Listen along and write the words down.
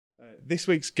This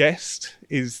week's guest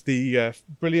is the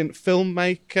brilliant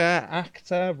filmmaker,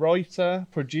 actor, writer,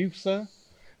 producer,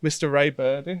 Mr. Ray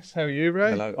Burdis. How are you,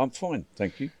 Ray? Hello, I'm fine,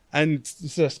 thank you. And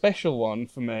it's a special one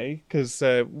for me because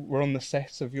we're on the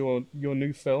set of your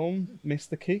new film,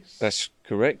 Mr. Kiss. That's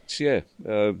correct, yeah.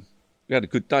 We had a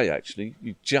good day, actually.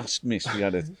 You just missed. We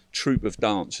had a troupe of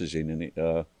dancers in and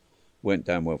it went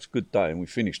down well. It was a good day and we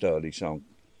finished early, so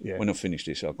when I finish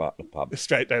this, I'll go up the pub.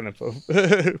 Straight down the pub.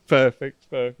 Perfect.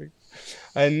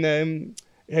 And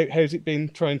how's it been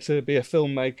trying to be a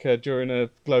filmmaker during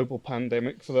a global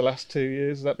pandemic for the last 2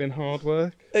 years? Has that been hard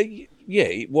work? Yeah,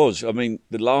 it was. I mean,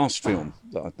 the last film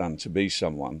that I'd done, To Be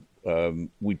Someone,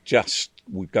 we just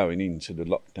were going into the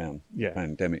lockdown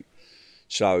pandemic.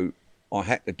 So I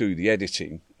had to do the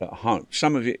editing at home.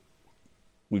 Some of it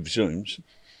with Zooms,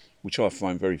 which I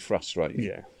find very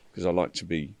frustrating because I like to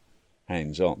be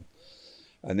hands-on.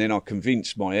 And then I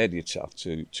convinced my editor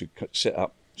to set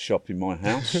up shop in my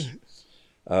house,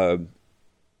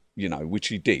 which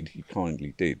he did. He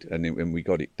kindly did. And then we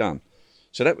got it done.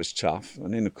 So that was tough.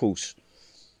 And then, of course,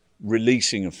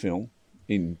 releasing a film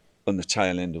on the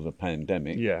tail end of a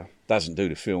pandemic doesn't do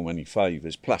the film any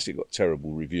favours. Plus, it got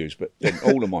terrible reviews. But then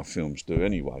all of my films do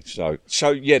anyway. So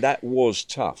yeah, that was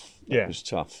tough. That was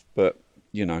tough. But,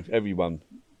 everyone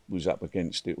was up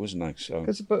against it, wasn't they? So.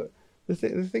 But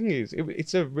the thing is,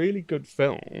 it's a really good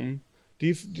film. Do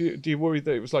you worry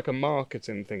that it was like a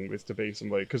marketing thing with To Be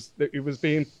Somebody? Because it was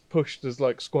being pushed as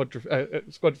like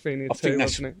Squadrophenia 2,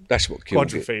 wasn't it? That's what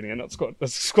killed it. Quadrophenia, not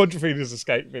Squadrophenia's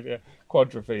escape video.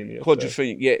 Quadrophenia.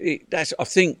 Quadrophenia, I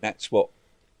think that's what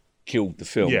killed the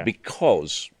film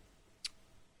because,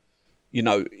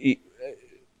 the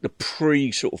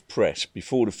sort of press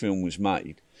before the film was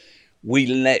made, we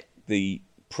let the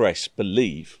press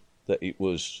believe that it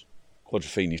was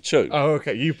Quadrophenia 2. Oh,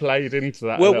 okay. You played into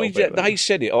that. Well, they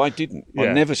said it. I didn't. I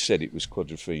never said it was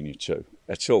Quadrophenia 2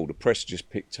 at all. The press just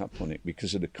picked up on it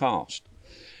because of the cast.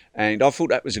 And I thought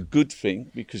that was a good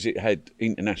thing because it had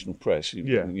international press,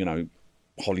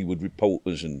 Hollywood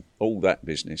reporters and all that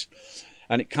business.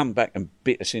 And it come back and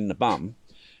bit us in the bum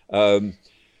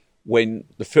when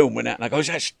the film went out. And I goes,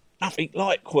 that's nothing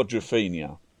like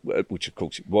Quadrophenia, which of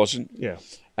course it wasn't. Yeah.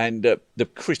 And the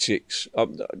critics, I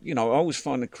always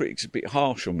find the critics a bit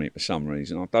harsh on me for some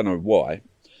reason. I don't know why,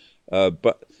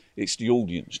 but it's the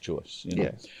audience choice.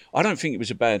 I don't think it was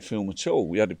a bad film at all.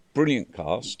 We had a brilliant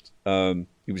cast. It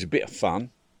was a bit of fun.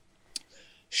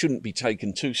 Shouldn't be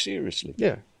taken too seriously.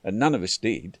 Yeah. And none of us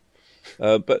did.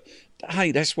 But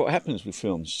hey, that's what happens with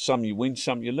films. Some you win,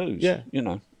 some you lose. Yeah.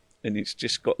 And it's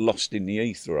just got lost in the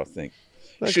ether, I think.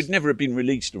 It should never have been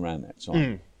released around that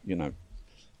time.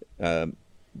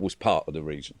 Was part of the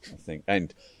reason, I think,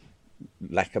 and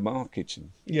lack of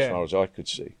marketing, as far as I could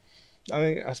see.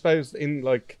 I suppose in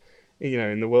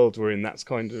the world we're in, that's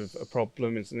kind of a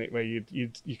problem, isn't it? Where you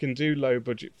can do low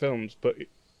budget films, but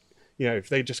if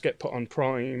they just get put on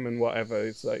Prime and whatever,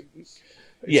 it's like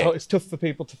it's tough for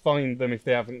people to find them if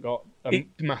they haven't got a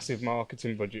massive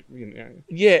marketing budget.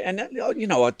 Yeah, and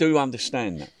I do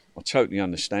understand that. I totally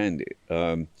understand it.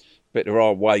 But there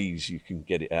are ways you can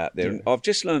get it out there. And I've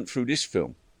just learned through this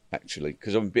film, actually,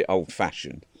 because I'm a bit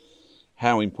old-fashioned,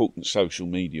 how important social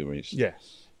media is.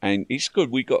 Yes. And it's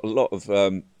good. We got a lot of,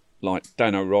 like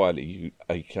Dan O'Reilly,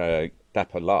 a.k.a.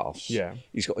 Dapper Laughs. Yeah.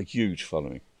 He's got a huge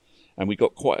following. And we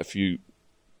got quite a few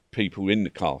people in the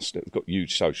cast that have got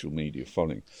huge social media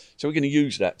following. So we're going to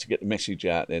use that to get the message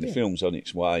out there. The film's on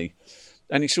its way.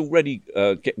 And it's already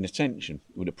getting attention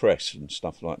with the press and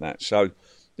stuff like that. So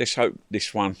let's hope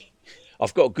this one...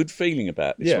 I've got a good feeling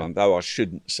about this one, though I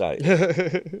shouldn't say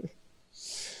it.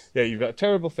 Yeah, you've got a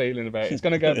terrible feeling about it. It's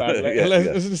going to go bad.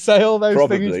 Let's say all those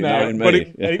things now, but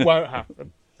it won't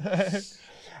happen.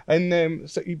 But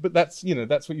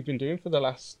that's what you've been doing for the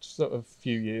last sort of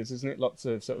few years, isn't it? Lots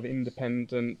of sort of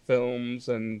independent films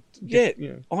and I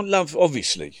love,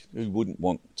 obviously, who wouldn't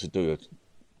want to do a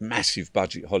massive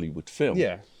budget Hollywood film?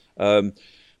 Yeah.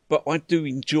 But I do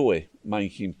enjoy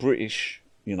making British,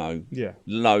 low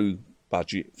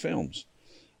budget films.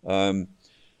 I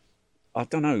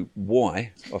don't know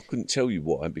why. I couldn't tell you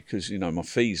why because my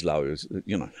fee's low. So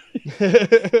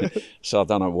I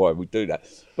don't know why we do that.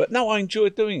 But no, I enjoy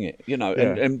doing it.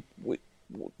 And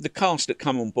the cast that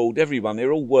come on board, everyone,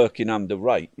 they're all working under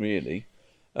rate really,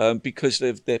 because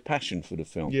of their passion for the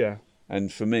film. Yeah.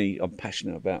 And for me, I'm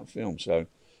passionate about film, so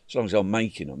as long as I'm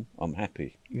making them, I'm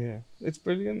happy. Yeah, it's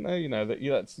brilliant though. That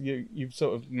you've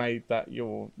sort of made that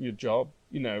your job.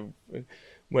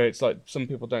 Where it's like some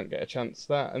people don't get a chance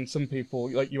that, and some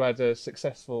people, like you had a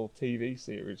successful TV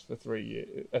series for 3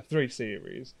 years, 3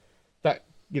 series that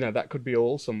that could be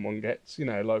all someone gets,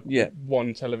 like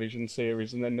one television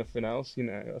series and then nothing else.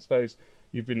 I suppose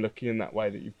you've been lucky in that way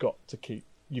that you've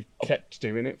kept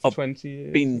doing it for 20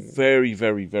 years. Been very,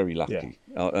 very, very lucky.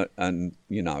 And,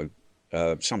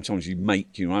 sometimes you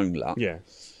make your own luck. Yeah.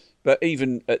 But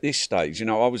even at this stage,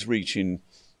 I was reaching,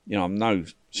 I'm no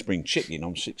spring chicken,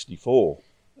 I'm 64.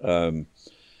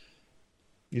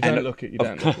 You don't look it, you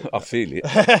don't look it. I feel it.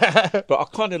 But I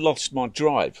kind of lost my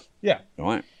drive. Yeah.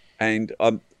 Right? And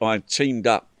I teamed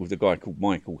up with a guy called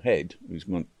Michael Head, who's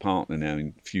my partner now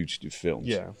in Fugitive Films.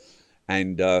 Yeah.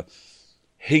 And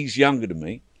he's younger than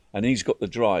me, and he's got the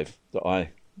drive that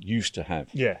I used to have.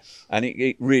 Yes. And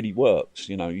it really works.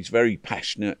 He's very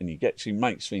passionate, and he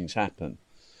makes things happen.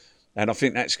 And I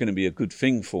think that's going to be a good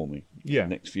thing for me for the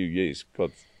next few years.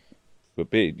 God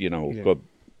forbid, God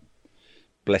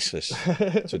bless us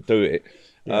to do it.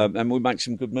 And we'll make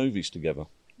some good movies together.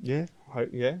 Yeah,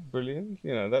 brilliant.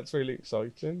 That's really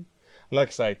exciting. Like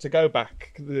I say, to go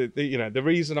back, the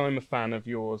reason I'm a fan of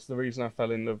yours, the reason I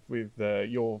fell in love with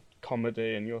your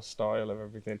comedy and your style of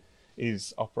everything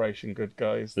is Operation Good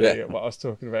Guys, what I was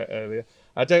talking about earlier.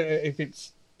 I don't know if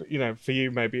it's, for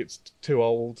you, maybe it's too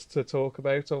old to talk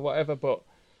about or whatever, but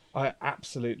I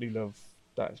absolutely love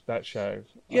that show.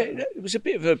 Yeah, it was a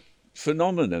bit of a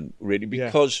phenomenon, really,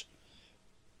 because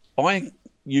I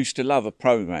used to love a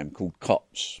program called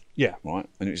Cops. Yeah. Right?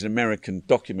 And it was an American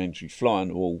documentary, fly on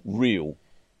the wall, real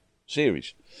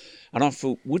series. And I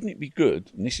thought, wouldn't it be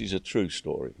good? And this is a true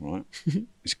story, right?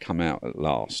 It's come out at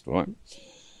last, right?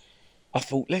 I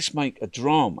thought, let's make a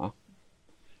drama,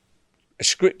 a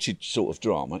scripted sort of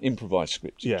drama, improvised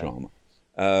scripted drama,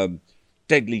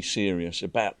 deadly serious,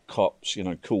 about cops,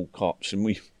 cool cops. And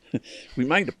we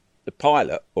made a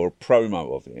pilot or a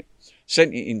promo of it,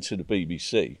 sent it into the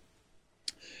BBC.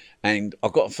 And I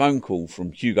got a phone call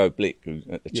from Hugo Blick, who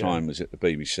at the time was at the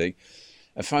BBC,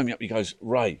 and phoned me up. He goes,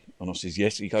 "Ray," and I says,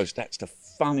 "Yes." He goes, "That's the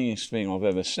funniest thing I've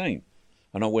ever seen."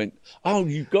 And I went, "Oh,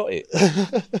 you got it."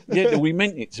 Yeah, we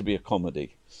meant it to be a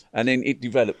comedy, and then it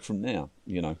developed from there.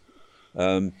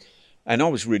 And I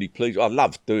was really pleased. I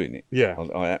loved doing it. Yeah,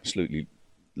 I absolutely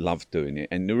loved doing it.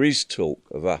 And there is talk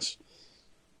of us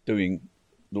doing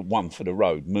the One for the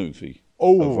Road movie.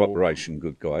 Of Operation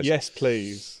Good Guys. Yes,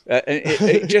 please.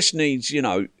 It just needs,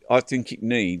 I think it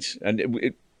needs,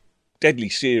 and deadly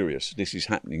serious, this is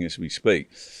happening as we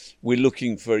speak. We're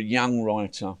looking for a young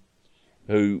writer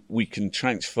who we can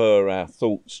transfer our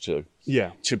thoughts to.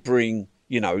 Yeah. To bring,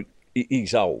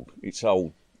 he's old. It's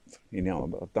old, I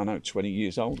don't know, 20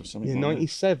 years old or something. Yeah,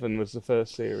 97 was the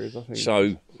first series, I think.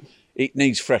 So it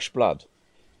needs fresh blood.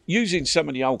 Using some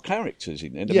of the old characters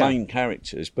in there, the main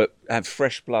characters, but have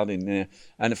fresh blood in there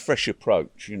and a fresh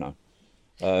approach,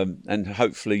 and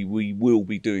hopefully we will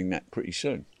be doing that pretty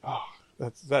soon. Oh,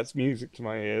 that's music to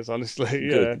my ears, honestly.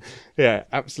 Good. Yeah,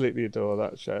 absolutely adore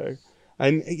that show.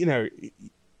 And,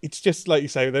 it's just like you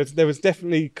say, there was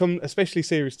definitely, especially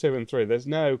series 2 and 3, there's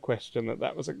no question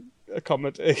that was a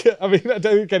comedy. I mean, I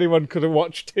don't think anyone could have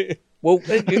watched it. Well,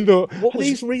 and thought, what was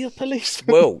these real police?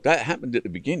 Well, that happened at the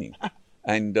beginning.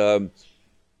 And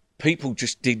people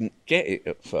just didn't get it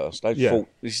at first. They thought,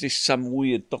 is this some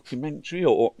weird documentary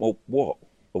or what?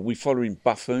 Are we following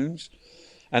buffoons?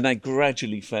 And they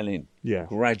gradually fell in. Yeah.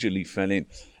 Gradually fell in.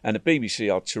 And the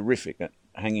BBC are terrific at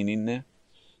hanging in there.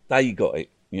 They got it,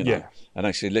 Yeah. And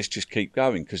they said, let's just keep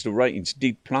going, because the ratings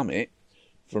did plummet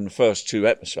from the first 2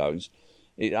 episodes.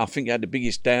 I think it had the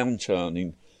biggest downturn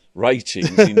in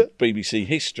ratings in BBC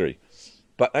history.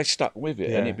 But they stuck with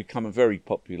it, and it became a very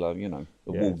popular,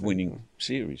 award-winning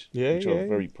series, which I'm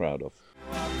very proud of.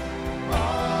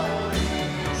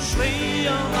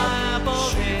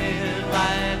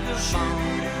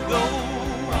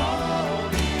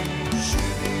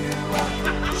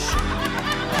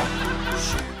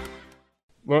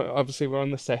 Well, obviously, we're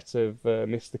on the set of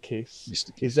Mr. Kiss.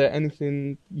 Mr. Kiss. Is there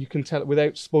anything you can tell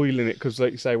without spoiling it? Because,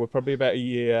 like you say, we're probably about a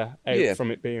year out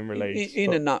from it being released.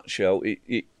 In a nutshell,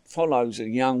 it follows a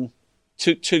young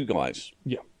two guys.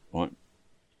 Yeah. Right.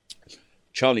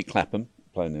 Charlie Clapham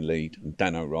playing the lead, and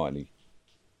Dan O'Reilly,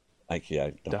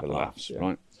 aka Double Laughs,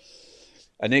 right?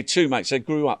 And they're 2 mates. They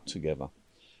grew up together,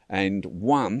 and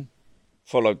one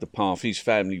followed the path. His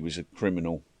family was a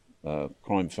criminal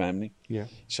crime family. Yeah.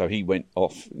 So he went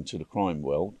off into the crime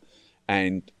world,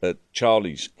 and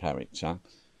Charlie's character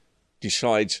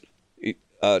decides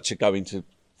to go into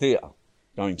theatre,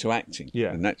 going to acting.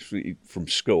 Yeah. And that's from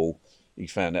school. He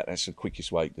found out that's the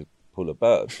quickest way to pull a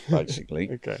bird, basically.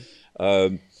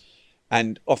 Okay.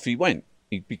 And off he went.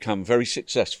 He'd become very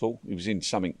successful. He was in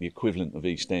something the equivalent of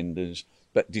EastEnders,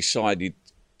 but decided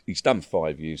he's done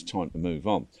 5 years, time to move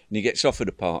on. And he gets offered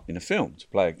a part in a film to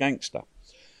play a gangster.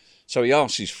 So he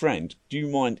asked his friend, do you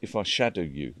mind if I shadow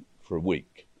you for a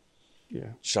week? Yeah.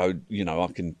 So, I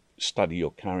can study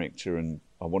your character and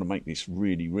I want to make this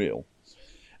really real.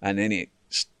 And then it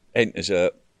enters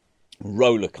a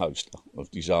roller coaster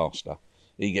of disaster.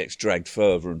 He gets dragged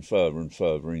further and further and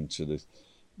further into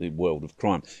the world of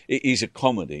crime. It is a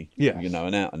comedy, an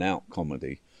out-and-out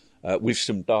comedy with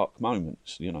some dark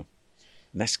moments, And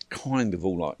that's kind of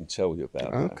all I can tell you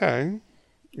about that. Okay.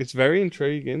 It's very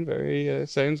intriguing, very,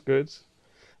 sounds good.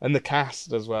 And the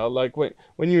cast as well. Like when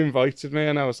you invited me,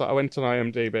 and I went on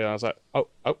IMDb, and I was like, oh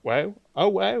wow,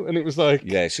 and it was like,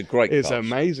 yeah, it's a great cast. It's an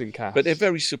amazing cast. But they're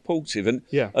very supportive, and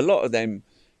a lot of them,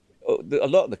 a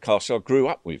lot of the cast I grew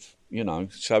up with,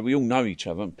 so we all know each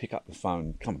other and pick up the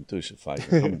phone, come and do us a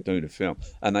favour, come and do the film,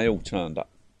 and they all turned up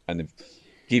and they've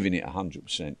given it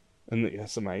 100%. And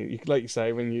that's amazing. Like you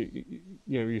say, when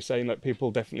you're saying like people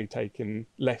definitely taking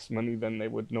less money than they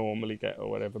would normally get or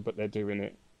whatever, but they're doing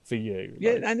it for you.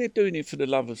 Yeah, and they're doing it for the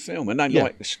love of film, and they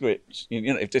like the scripts.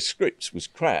 If the scripts was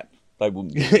crap, they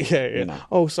wouldn't. Yeah.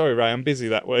 Oh, sorry, Ray, I'm busy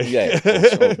that way. Yeah,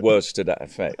 or words to that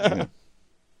effect. Yeah,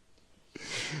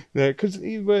 because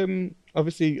you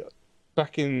obviously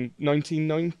back in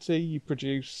 1990, you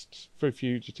produced for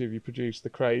Fugitive. You produced the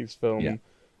Craze film. Yeah.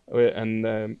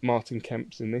 And Martin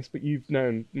Kemp's in this, but you've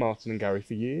known Martin and Gary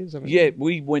for years, haven't you? Yeah,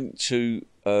 we went to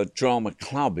a drama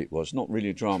club, it was, not really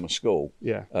a drama school,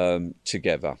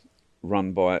 together,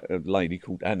 run by a lady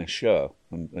called Anna Scher,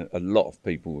 and a lot of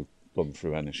people have gone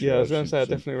through Anna Scher. Yeah, I was going to say, I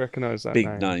definitely recognise that big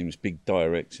name. Names, big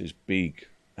directors, big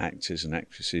actors and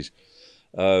actresses.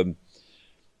 And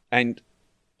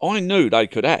I knew they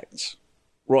could act.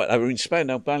 Right, they were in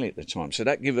Spandau Ballet at the time, so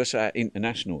that gave us our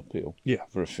international appeal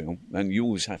for a film, and you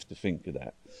always have to think of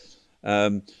that.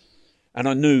 And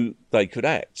I knew they could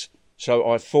act, so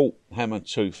I fought hammer,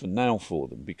 tooth and nail for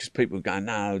them, because people were going,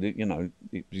 no,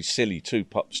 it'd be silly, 2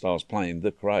 pop stars playing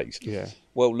The Craze. Yeah.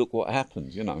 Well, look what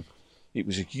happened, It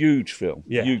was a huge film,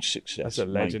 huge success. That's a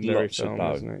legendary film,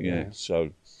 isn't it? Yeah, so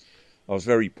I was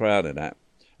very proud of that,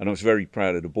 and I was very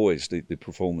proud of the boys, the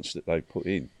performance that they put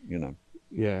in,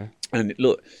 Yeah. And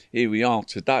look, here we are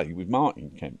today with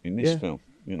Martin Kemp in this film.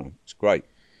 It's great.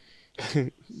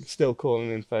 Still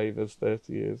calling in favours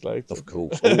 30 years later. Of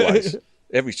course, always.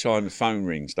 Every time the phone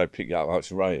rings, they pick it up. Oh, it's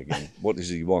Ray again. What does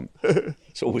he want?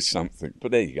 It's always something.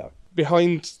 But there you go.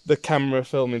 Behind the camera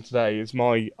filming today is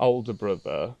my older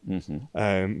brother.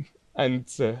 Mm-hmm.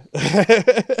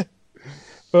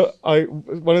 But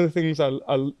one of the things I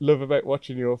love about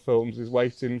watching your films is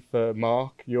waiting for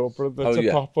Mark, your brother,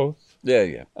 to pop up.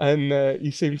 Yeah. And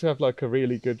you seem to have like a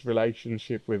really good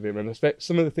relationship with him, and I expect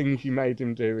some of the things you made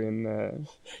him do in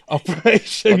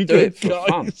Operation Good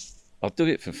Guys. I'll do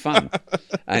it for fun.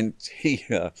 And he's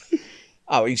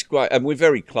great, and we're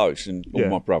very close, and all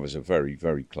my brothers are very,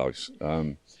 very close.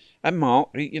 And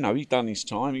Mark, he's done his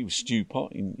time. He was Stew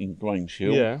Pot in Grange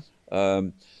Hill. Yeah.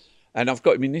 And I've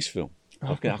got him in this film.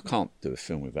 I can't do a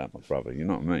film without my brother, you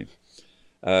know what I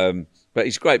mean? But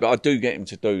he's great, but I do get him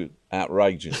to do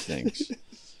outrageous things,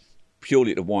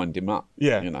 purely to wind him up.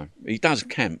 Yeah. He does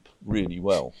camp really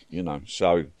well,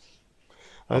 so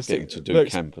I get him to do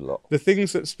camp a lot. The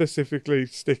things that specifically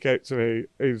stick out to me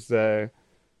is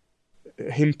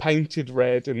him painted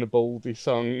red in the Baldy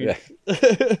song. Yeah.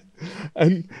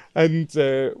 and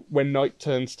when night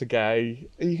turns to gay,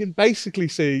 you can basically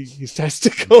see his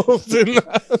testicles in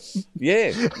that.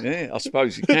 Yeah, I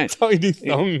suppose you can. Tiny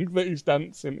thong that he's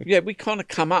dancing. Yeah, we kind of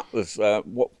come up with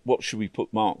what should we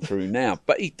put Mark through now,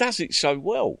 but he does it so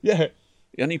well. Yeah,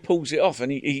 and he pulls it off,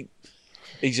 and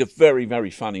he's a very,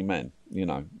 very funny man,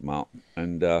 Mark,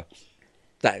 and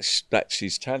that's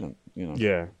his talent,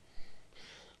 Yeah.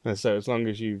 And so as long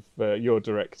as you're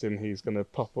directing, he's going to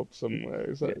pop up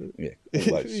somewhere. So yeah,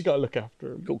 always. You got to look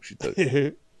after him. Of course you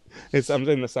do. I'm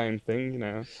doing the same thing,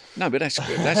 No, but that's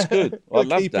good. That's good. I love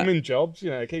that. Keep them in jobs,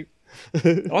 I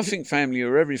think family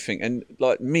are everything, and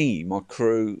like me, my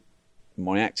crew,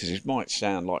 my actors. It might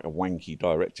sound like a wanky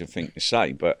director thing to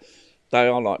say, but they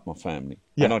are like my family.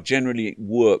 Yeah. And I generally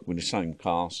work with the same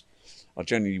cast. I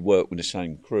generally work with the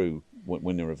same crew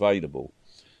when they're available.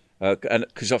 And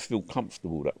because I feel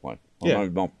comfortable that way. I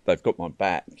know they've got my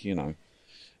back,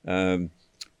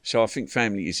 So I think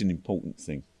family is an important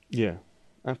thing. Yeah,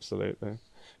 absolutely.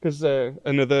 Because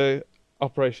another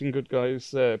Operation Good Guys,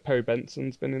 Perry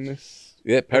Benson's been in this.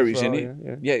 Yeah, Perry's in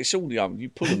it. Yeah, it's all you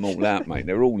pull them all out, mate.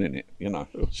 They're all in it,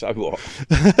 So what?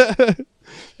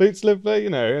 But it's lovely,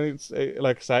 and it's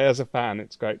like I say, as a fan,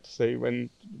 it's great to see when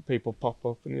people pop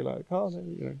up and you're like,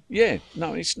 Yeah,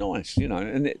 no, it's nice,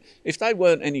 And if they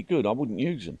weren't any good, I wouldn't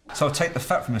use them. So I'll take the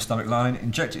fat from your stomach line,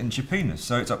 inject it into your penis.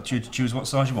 So it's up to you to choose what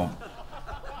size you want.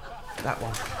 That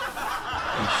one.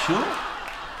 You sure?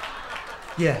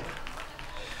 Yeah.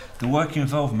 The work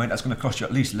involved, mate, that's going to cost you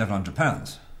at least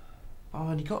 £1,100. I've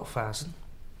only got 1,000.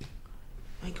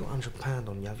 I ain't got £100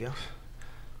 on you, have you?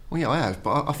 Well, yeah, I have,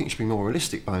 but I think you should be more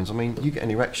realistic, Bones. I mean, you get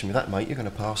an erection with that, mate, you're going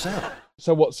to pass out.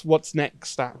 So what's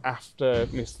next after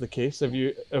Miss the Kiss? Have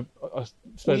you, I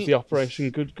suppose, the Operation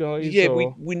Good Guys? Yeah,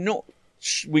 or?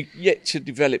 we're yet to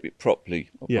develop it properly.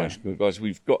 Yeah. Operation Good Guys.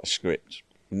 We've got a script.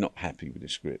 We're not happy with the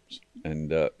script,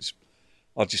 and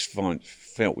I just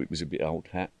felt it was a bit old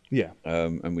hat. Yeah.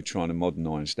 And we're trying to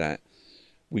modernise that.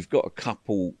 We've got a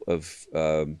couple of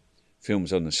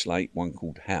films on the slate. One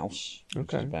called House,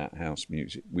 which is about house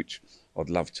music, which I'd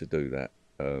love to do that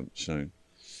soon.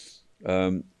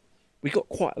 We've got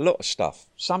quite a lot of stuff.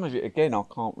 Some of it, again, I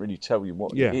can't really tell you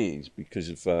what it is because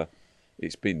of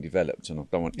it's been developed, and I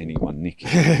don't want anyone nicking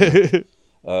it.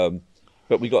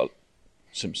 But we got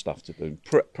some stuff to do.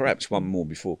 Perhaps one more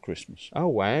before Christmas. Oh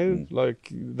wow! Like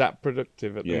that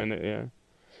productive at the minute, yeah.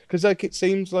 Because like it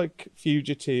seems like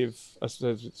Fugitive, I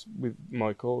suppose it's with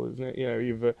Michael, isn't it? You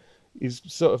know, he's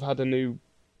sort of had a new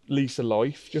lease of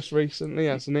life just recently,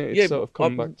 hasn't it? It's sort of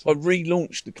come back. I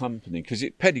relaunched the company because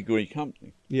it's Pedigree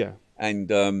Company. Yeah. And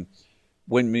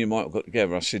when me and Michael got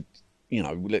together, I said, you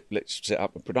know, let's set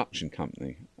up a production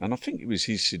company. And I think it was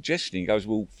his suggestion. He goes,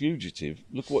 well, Fugitive,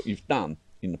 look what you've done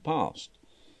in the past.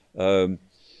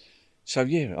 So,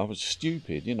 yeah, I was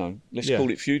stupid, you know. Let's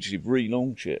call it Fugitive,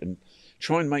 relaunch it, and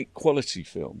try and make quality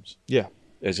films. Yeah.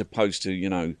 As opposed to, you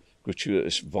know,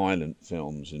 gratuitous, violent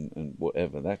films and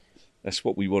whatever. That's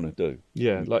what we want to do.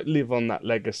 Yeah, like live on that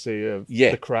legacy of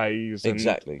the craze.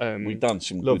 Exactly. And, we've done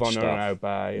some Love, good Honour stuff. and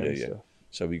Obey and stuff.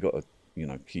 So we got to, you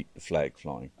know, keep the flag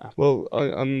flying. Well,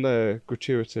 on the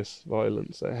gratuitous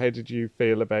violence, how did you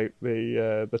feel about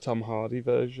the Tom Hardy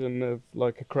version of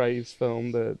like a craze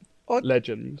film, The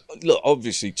Legend? Look,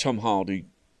 obviously Tom Hardy,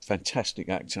 fantastic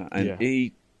actor, and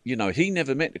he, you know, he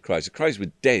never met the Craze. The Craze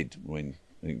were dead when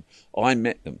I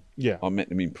met them. Yeah, I met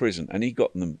them in prison, and he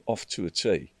got them off to a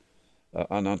tee.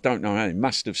 And I don't know how. He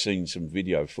must have seen some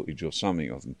video footage or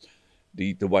something of them,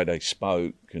 the way they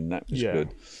spoke, and that was good.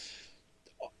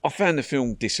 I found the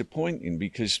film disappointing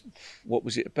because what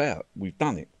was it about? We've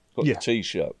done it. Got the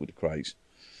T-shirt with the Craze,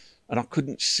 and I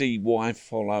couldn't see why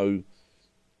follow,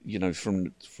 you know,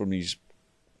 from his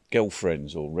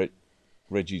girlfriend's or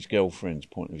Reggie's girlfriend's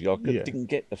point of view. I didn't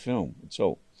get the film at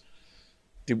all.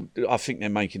 I think they're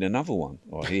making another one,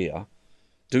 I hear.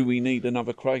 Do we need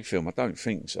another Craig film? I don't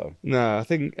think so. No, I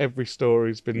think every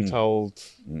story's been told.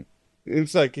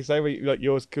 It's like you say, like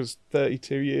yours, because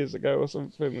 32 years ago or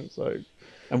something. It's like,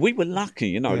 and we were lucky,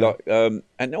 you know, like,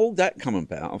 and all that come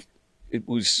about. It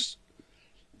was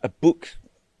a book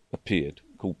appeared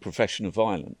called Profession of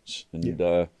Violence,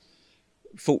 and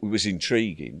thought it was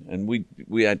intriguing, and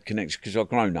we had connections because I'd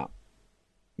grown up,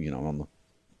 you know, on the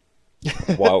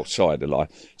wild side of life.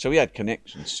 So we had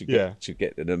connections to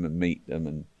get to them and meet them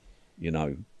and, you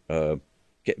know,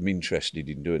 get them interested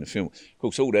in doing a film. Of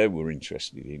course, all they were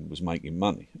interested in was making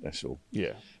money, that's all.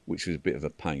 Yeah. Which was a bit of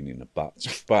a pain in the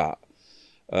butt. But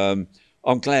I'm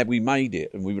glad we made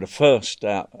it, and we were the first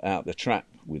out the trap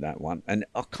with that one. And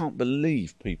I can't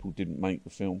believe people didn't make the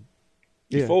film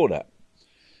before that.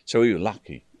 So we were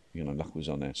lucky, you know, luck was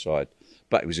on our side.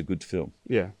 But it was a good film.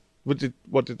 Yeah. What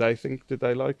did they think? Did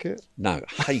they like it? No,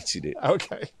 hated it.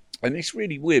 Okay. And it's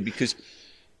really weird because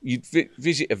you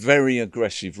visit a very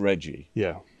aggressive Reggie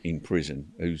in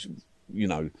prison who's, you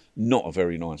know, not a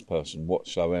very nice person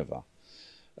whatsoever.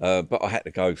 But I had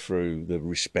to go through the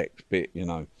respect bit, you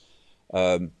know.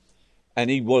 And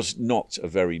he was not a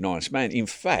very nice man. In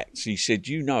fact, he said,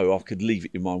 you know, I could leave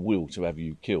it in my will to have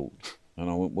you killed. And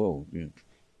I went, well,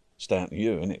 it's down to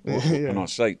you, isn't it? What can I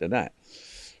say to that?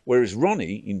 Whereas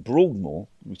Ronnie in Broadmoor,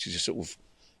 which is a sort of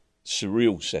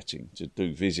surreal setting to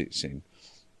do visits in,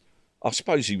 I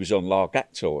suppose he was on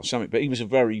Largacto or something, but he was a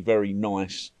very, very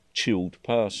nice, chilled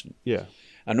person. Yeah.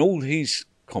 And all his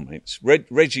comments,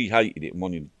 Reggie hated it and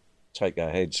wanted to take our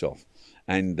heads off.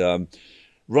 And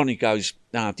Ronnie goes,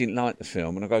 no, I didn't like the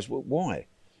film. And I goes, well, why?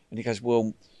 And he goes,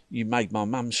 well, you made my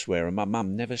mum swear and my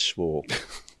mum never swore.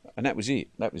 And that was it.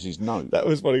 That was his note. That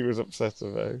was what he was upset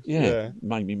about. Yeah.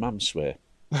 Made me mum swear.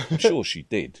 I'm sure she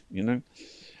did, you know.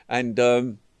 And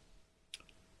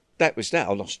that was that.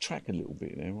 I lost track a little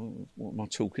bit there. What am I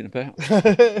talking about?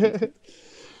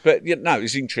 But, no, it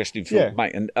was interesting film,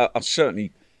 mate. And I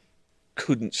certainly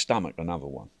couldn't stomach another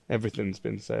one. Everything's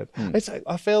been said.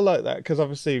 I feel like that because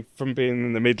obviously from being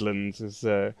in the Midlands is,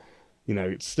 you know,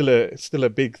 it's still a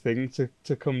big thing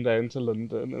to come down to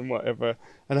London and whatever.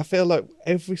 And I feel like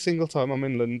every single time I'm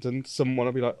in London, someone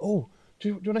will be like, oh, do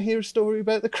you want to hear a story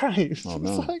about the Craze? Oh,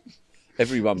 no.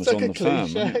 everyone was It's on like the a farm.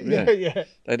 cliche. Wouldn't it? Yeah.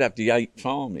 They'd have the 8th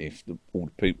farm if all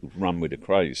the people run with the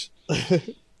craze.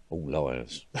 All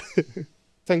liars.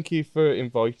 Thank you for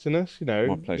inviting us.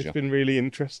 My pleasure. It's been really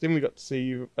interesting. We got to see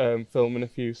you filming a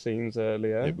few scenes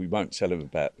earlier. Yeah, we won't tell them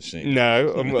about the scene.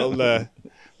 No, and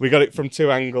we got it from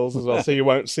 2 angles as well, so you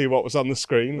won't see what was on the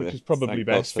screen, which is probably Thank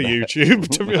best God for for that. YouTube,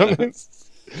 to be honest.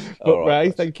 But All right, Ray,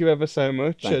 guys. thank you ever so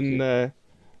much, Thank and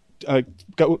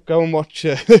go and watch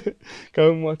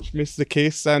go and watch Mr.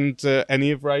 Kiss and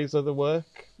any of Ray's other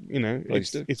work.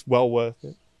 Please do. It's well worth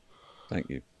it. Thank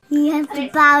you. You have to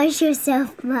embarrass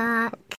yourself, Mark.